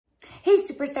Hey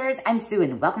superstars, I'm Sue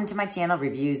and welcome to my channel,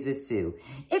 Reviews with Sue.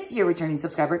 If you're a returning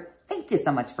subscriber, thank you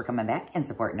so much for coming back and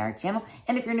supporting our channel.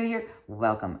 And if you're new here,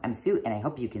 welcome. I'm Sue and I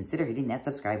hope you consider hitting that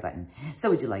subscribe button. So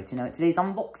would you like to know what today's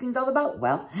unboxing is all about?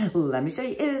 Well, let me show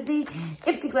you. It is the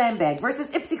Ipsy Glam bag versus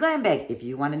Ipsy Glam bag. If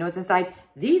you want to know what's inside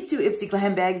these two Ipsy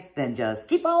Glam bags, then just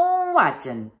keep on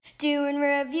watching. Doing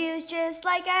reviews just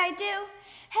like I do.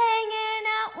 Hanging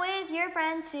out with your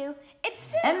friends too.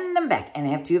 It's Sue. And I'm back, and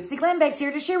I have two Ipsy Glam bags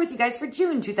here to share with you guys for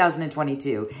June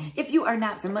 2022. If you are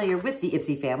not familiar with the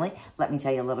Ipsy family, let me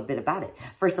tell you a little bit about it.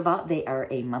 First of all, they are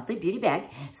a monthly beauty bag,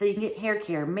 so you can get hair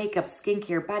care, makeup,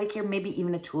 skincare, body care, maybe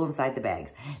even a tool inside the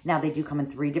bags. Now, they do come in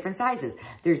 3 different sizes.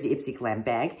 There's the Ipsy Glam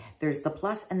bag, there's the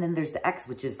Plus, and then there's the X,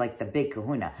 which is like the big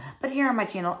kahuna. But here on my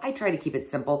channel, I try to keep it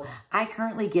simple. I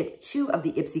currently get 2 of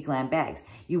the Ipsy Glam bags.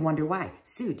 You wonder why?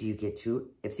 Sue, do you get 2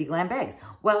 Ipsy Glam bags?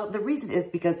 Well, the reason is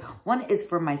because one is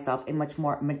for myself, a much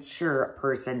more mature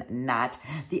person, not.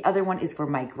 The other one is for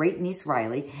my great niece,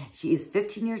 Riley. She is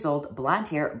 15 years old, blonde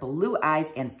hair, blue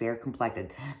eyes, and fair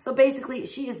complected. So basically,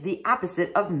 she is the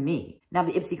opposite of me. Now,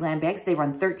 the Ipsy Glam bags, they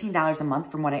run $13 a month.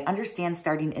 From what I understand,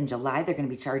 starting in July, they're going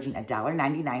to be charging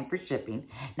 $1.99 for shipping.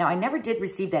 Now, I never did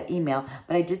receive that email,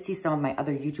 but I did see some of my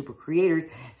other YouTuber creators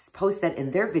post that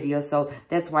in their videos, so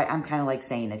that's why I'm kind of like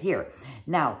saying it here.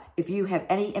 Now, if you have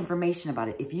any information about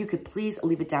it, if you could please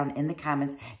leave it down in the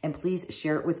comments and please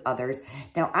share it with others.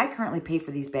 Now, I currently pay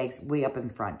for these bags way up in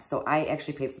front, so I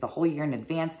actually pay for the whole year in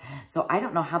advance, so I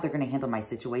don't know how they're going to handle my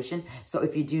situation. So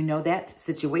if you do know that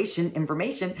situation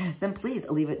information, then please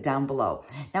leave it down below.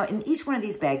 Now, in each one of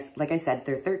these bags, like I said,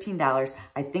 they're $13.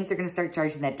 I think they're going to start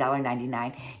charging that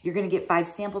 $1.99. You're going to get 5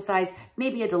 sample size,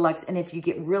 maybe a deluxe, and if you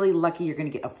get really lucky, you're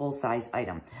going to get a full size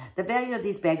item. The value of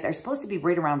these bags are supposed to be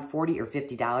right around $40 or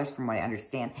 $50 from what I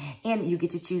understand, and you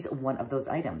get to choose one of those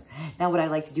items. Now, what I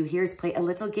like to do here is play a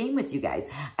little game with you guys.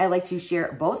 I like to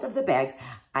share both of the bags.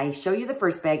 I show you the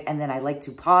first bag, and then I like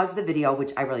to pause the video,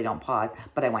 which I really don't pause,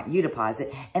 but I want you to pause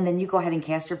it, and then you go ahead and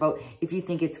cast your vote if you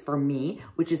think it's for me,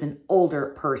 which is an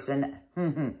older person.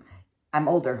 I'm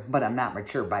older, but I'm not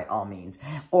mature by all means.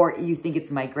 Or you think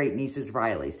it's my great niece's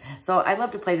Riley's. So I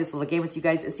love to play this little game with you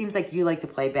guys. It seems like you like to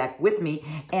play back with me,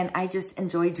 and I just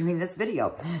enjoy doing this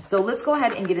video. So let's go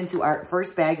ahead and get into our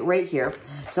first bag right here.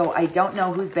 So I don't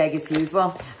know whose bag is whose.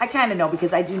 Well, I kind of know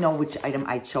because I do know which item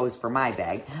I chose for my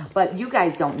bag, but you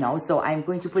guys don't know. So I'm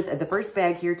going to put the first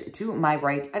bag here to my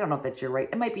right. I don't know if that's your right.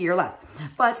 It might be your left,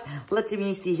 but let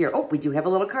me see here. Oh, we do have a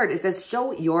little card. It says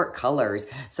show your colors.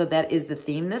 So that is the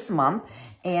theme this month.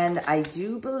 And I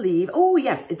do believe, oh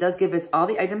yes, it does give us all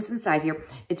the items inside here.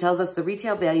 It tells us the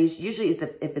retail values, usually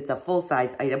if it's a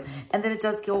full-size item. And then it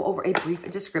does go over a brief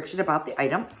description about the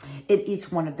item in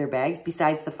each one of their bags.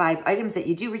 Besides the 5 items that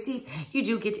you do receive, you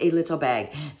do get a little bag.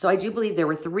 So I do believe there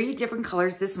were 3 different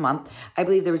colors this month. I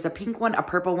believe there was a pink one, a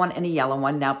purple one, and a yellow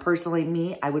one. Now, personally,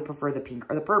 me, I would prefer the pink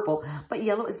or the purple, but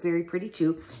yellow is very pretty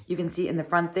too. You can see in the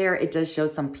front there, it does show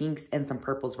some pinks and some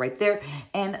purples right there.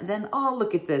 And then, oh,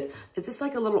 look at this. Is this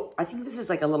like a little, I think this is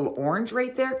like a little orange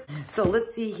right there. So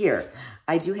let's see here.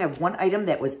 I do have 1 item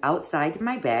that was outside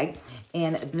my bag,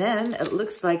 and then it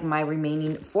looks like my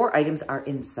remaining 4 items are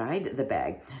inside the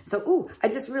bag. So, ooh, I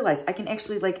just realized I can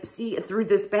actually like see through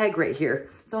this bag right here.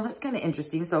 So that's kind of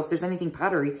interesting. So if there's anything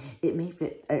powdery, it may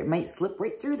fit, it might slip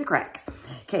right through the cracks.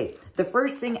 Okay, the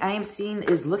first thing I am seeing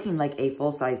is looking like a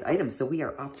full-size item. So we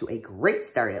are off to a great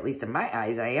start, at least in my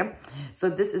eyes I am. So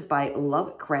this is by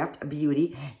Lovecraft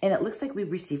Beauty, and it looks like we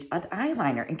received an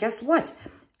eyeliner. And guess what?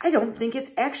 I don't think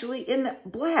it's actually in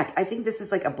black. I think this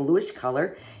is like a bluish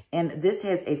color, and this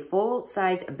has a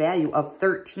full-size value of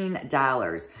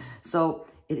 $13. So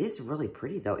it is really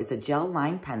pretty though. It's a gel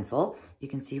line pencil. You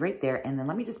can see right there. And then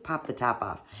let me just pop the top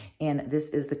off. And this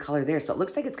is the color there. So it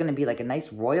looks like it's going to be like a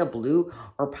nice royal blue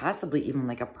or possibly even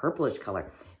like a purplish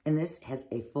color. And this has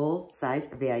a full-size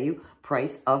value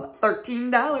price of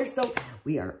 $13. So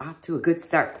we are off to a good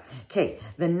start. Okay,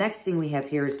 the next thing we have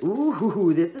here is,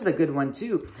 ooh, this is a good one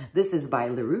too. This is by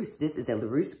LaRousse. This is a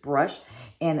LaRousse brush.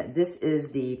 And this is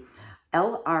the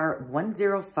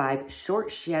LR105 Short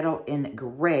Shadow in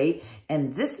Gray.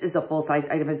 And this is a full-size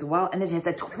item as well. And it has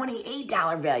a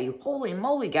 $28 value. Holy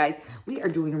moly, guys. We are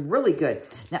doing really good.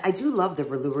 Now, I do love the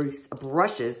LaRousse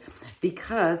brushes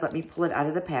because, let me pull it out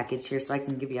of the package here so I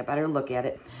can give you a better look at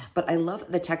it. But I love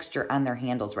the texture on their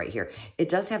handles right here. It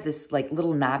does have this like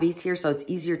little knobbies here, so it's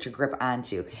easier to grip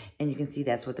onto. And you can see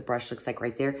that's what the brush looks like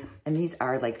right there. And these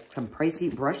are like some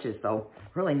pricey brushes, so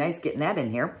really nice getting that in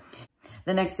here.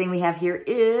 The next thing we have here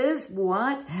is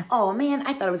what? Oh man,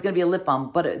 I thought it was going to be a lip balm,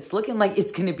 but it's looking like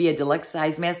it's going to be a deluxe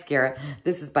size mascara.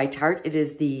 This is by Tarte. It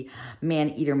is the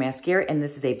Man Eater mascara, and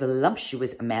this is a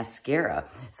voluptuous mascara.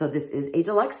 So this is a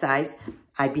deluxe size.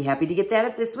 I'd be happy to get that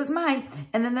if this was mine.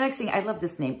 And then the next thing, I love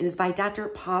this name. It is by Dr.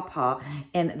 Paw Paw,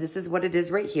 and this is what it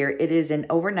is right here. It is an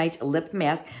overnight lip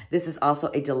mask. This is also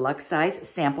a deluxe size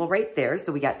sample right there.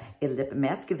 So we got a lip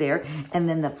mask there. And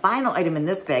then the final item in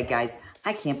this bag, guys,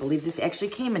 I can't believe this actually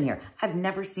came in here. I've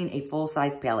never seen a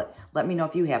full-size palette. Let me know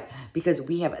if you have, because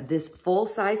we have this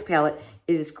full-size palette.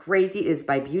 It is crazy. It is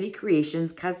by Beauty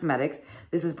Creations Cosmetics.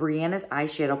 This is Brianna's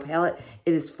eyeshadow palette.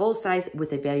 It is full-size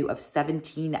with a value of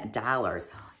 $17.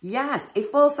 Yes, a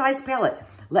full-size palette.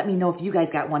 Let me know if you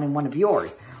guys got one in one of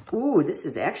yours. Ooh, this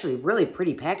is actually really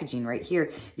pretty packaging right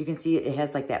here. You can see it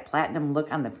has like that platinum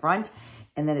look on the front,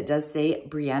 and then it does say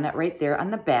Brianna right there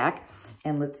on the back.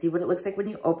 And let's see what it looks like when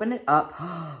you open it up.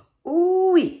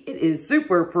 Ooh, it is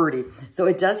super pretty. So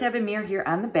it does have a mirror here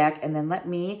on the back. And then let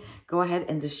me go ahead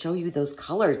and just show you those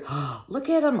colors. Look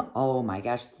at them. Oh my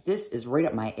gosh, this is right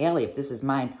up my alley if this is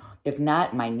mine. If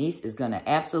not, my niece is going to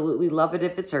absolutely love it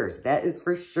if it's hers. That is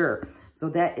for sure. So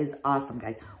that is awesome,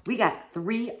 guys. We got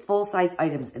 3 full-size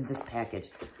items in this package.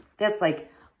 That's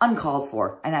like uncalled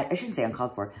for. And I shouldn't say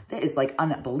uncalled for. That is like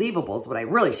unbelievable is what I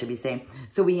really should be saying.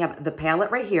 So we have the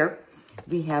palette right here.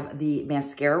 We have the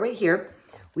mascara right here.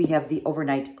 We have the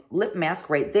overnight lip mask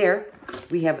right there.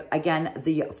 We have, again,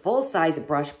 the full-size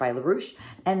brush by LaRouche.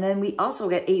 And then we also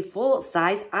get a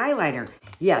full-size eyeliner.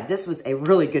 Yeah, this was a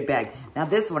really good bag. Now,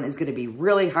 this one is going to be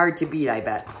really hard to beat, I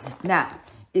bet. Now,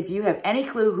 if you have any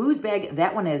clue whose bag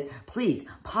that one is, please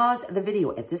pause the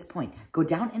video at this point. Go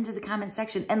down into the comment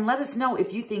section and let us know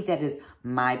if you think that is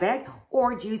my bag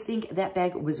or do you think that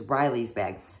bag was Riley's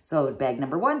bag. So, bag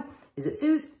number 1. Is it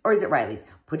Sue's or is it Riley's?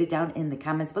 Put it down in the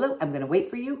comments below. I'm going to wait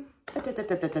for you. And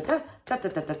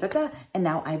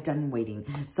now I've done waiting.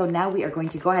 So now we are going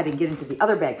to go ahead and get into the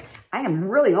other bag. I am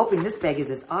really hoping this bag is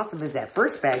as awesome as that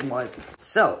first bag was.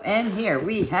 So, in here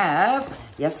we have,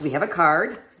 yes, we have a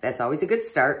card. That's always a good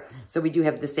start. So we do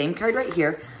have the same card right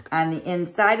here. On the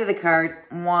inside of the card,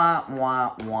 wah,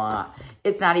 wah, wah.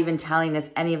 It's not even telling us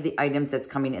any of the items that's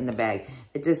coming in the bag.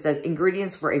 It just says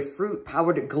ingredients for a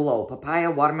fruit-powered glow.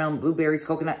 Papaya, watermelon, blueberries,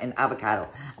 coconut, and avocado.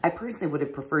 I personally would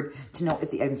have preferred to know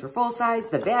if the items were full size,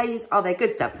 the values, all that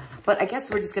good stuff. But I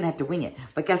guess we're just going to have to wing it.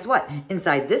 But guess what?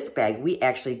 Inside this bag, we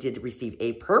actually did receive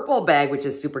a purple bag, which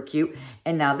is super cute.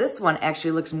 And now this one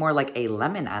actually looks more like a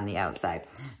lemon on the outside.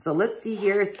 So let's see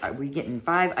here. Are we getting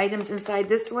 5 items inside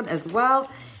this one as well?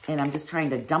 And I'm just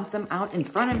trying to dump them out in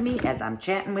front of me as I'm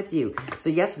chatting with you. So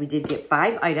yes, we did get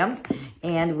 5 items,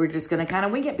 and we're just going to kind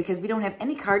of wing it because we don't have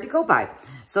any card to go by.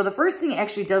 So the first thing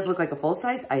actually does look like a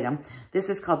full-size item. This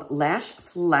is called Lash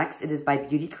Flex. It is by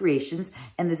Beauty Creations,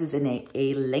 and this is in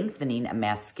a lengthening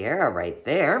mascara right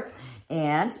there.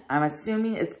 And I'm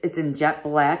assuming it's in jet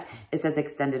black. It says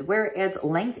extended wear. It adds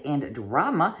length and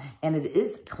drama, and it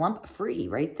is clump-free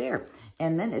right there.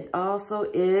 And then it also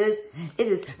is, it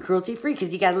is cruelty-free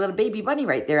because you got a little baby bunny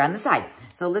right there on the side.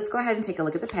 So let's go ahead and take a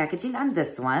look at the packaging on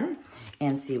this one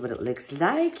and see what it looks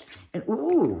like. And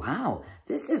ooh, wow,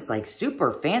 this is like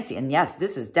super fancy. And yes,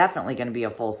 this is definitely going to be a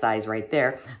full size right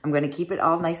there. I'm going to keep it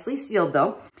all nicely sealed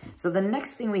though. So the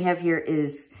next thing we have here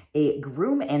is a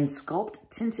Groom and Sculpt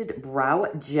Tinted Brow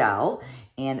Gel.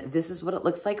 And this is what it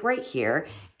looks like right here.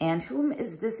 And whom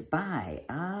is this by?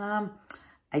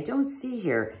 I don't see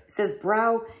here. It says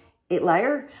Brow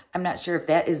Atelier. I'm not sure if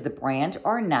that is the brand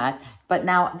or not. But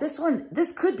now this one,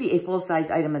 this could be a full-size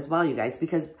item as well, you guys,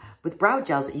 because with brow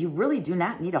gels, you really do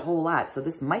not need a whole lot. So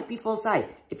this might be full size.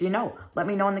 If you know, let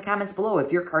me know in the comments below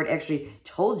if your card actually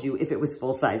told you if it was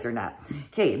full size or not.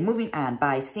 Okay, moving on.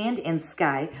 By Sand and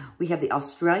Sky, we have the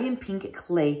Australian Pink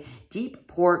Clay Deep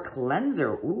Pore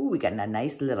Cleanser. Ooh, we got a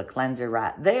nice little cleanser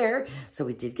right there. So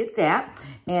we did get that.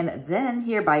 And then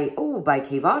here by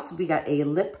Kavos, we got a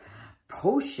lip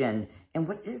potion. And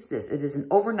what is this? It is an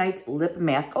overnight lip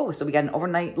mask. Oh, so we got an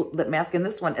overnight lip mask in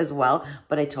this one as well,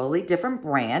 but a totally different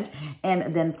brand.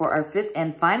 And then for our 5th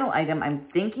and final item, I'm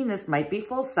thinking this might be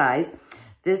full size.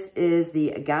 This is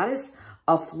the Goddess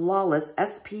of Flawless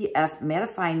SPF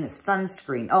Mattifying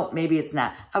Sunscreen. Oh, maybe it's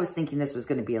not. I was thinking this was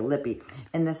going to be a lippy.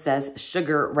 And this says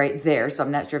sugar right there, so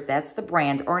I'm not sure if that's the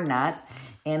brand or not.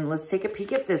 And let's take a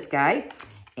peek at this guy.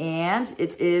 And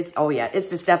it is, oh yeah, it's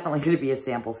just definitely going to be a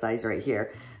sample size right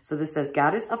here. So this says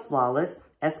Goddess of Flawless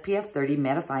SPF 30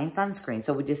 mattifying sunscreen.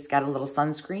 So we just got a little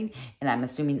sunscreen, and I'm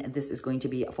assuming this is going to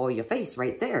be for your face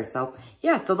right there. So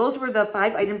yeah, so those were the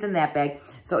 5 items in that bag.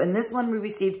 So in this one, we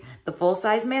received the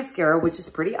full-size mascara, which is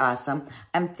pretty awesome.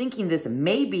 I'm thinking this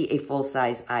may be a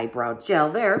full-size eyebrow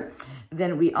gel there.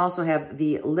 Then we also have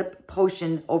the Lip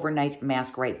Potion Overnight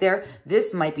Mask right there.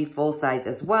 This might be full size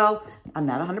as well. I'm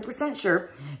not 100% sure.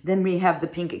 Then we have the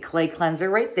Pink Clay Cleanser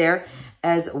right there,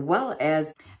 as well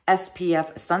as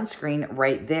SPF sunscreen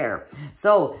right there.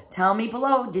 So tell me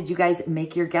below, did you guys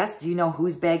make your guess? Do you know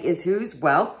whose bag is whose?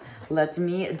 Well, let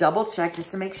me double check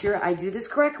just to make sure I do this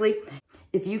correctly.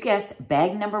 If you guessed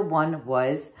bag number 1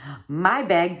 was my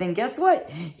bag, then guess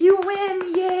what? You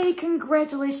win! Yay!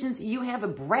 Congratulations! You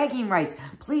have bragging rights.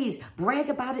 Please brag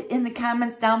about it in the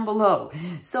comments down below.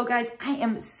 So guys, I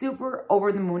am super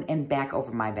over the moon and back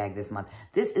over my bag this month.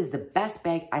 This is the best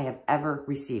bag I have ever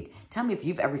received. Tell me if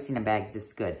you've ever seen a bag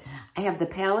this good. I have the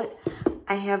palette.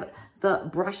 I have the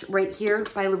brush right here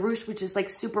by LaRouche, which is like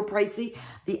super pricey.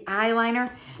 The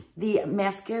eyeliner, the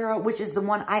mascara, which is the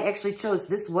one I actually chose.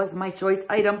 This was my choice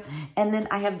item. And then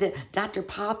I have the Dr.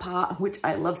 Pawpaw, which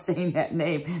I love saying that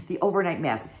name, the overnight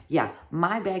mask. Yeah,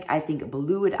 my bag, I think,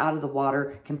 blew it out of the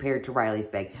water compared to Riley's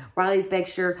bag. Riley's bag,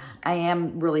 sure, I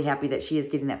am really happy that she is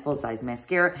getting that full-size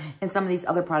mascara. And some of these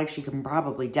other products she can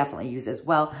probably definitely use as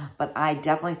well. But I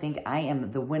definitely think I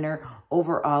am the winner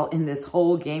overall in this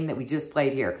whole game that we just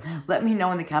played here. Let me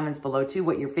know in the comments below, too,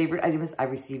 what your favorite items I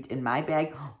received in my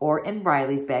bag or in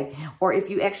Riley's bag. Or if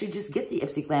you actually just get the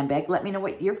Ipsy Glam bag, let me know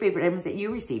what your favorite items that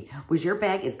you received. Was your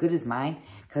bag as good as mine?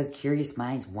 Because curious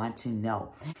minds want to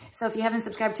know. So if you haven't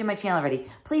subscribed to my channel already,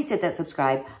 please hit that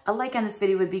subscribe. A like on this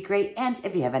video would be great. And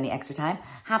if you have any extra time,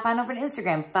 hop on over to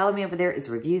Instagram. Follow me over there. It's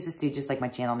Reviews with Stu, just like my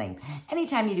channel name.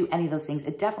 Anytime you do any of those things,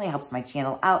 it definitely helps my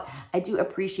channel out. I do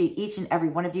appreciate each and every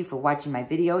one of you for watching my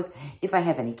videos. If I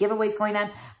have any giveaways going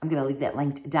on, I'm going to leave that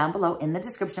linked down below in the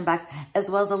description box, as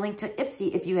well as a link to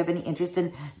Ipsy if you have any interest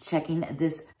in checking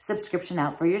this subscription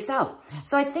out for yourself.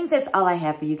 So I think that's all I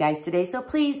have for you guys today. So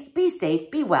please be safe,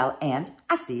 be well, and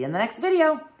I'll see you in the next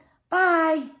video.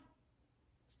 Bye.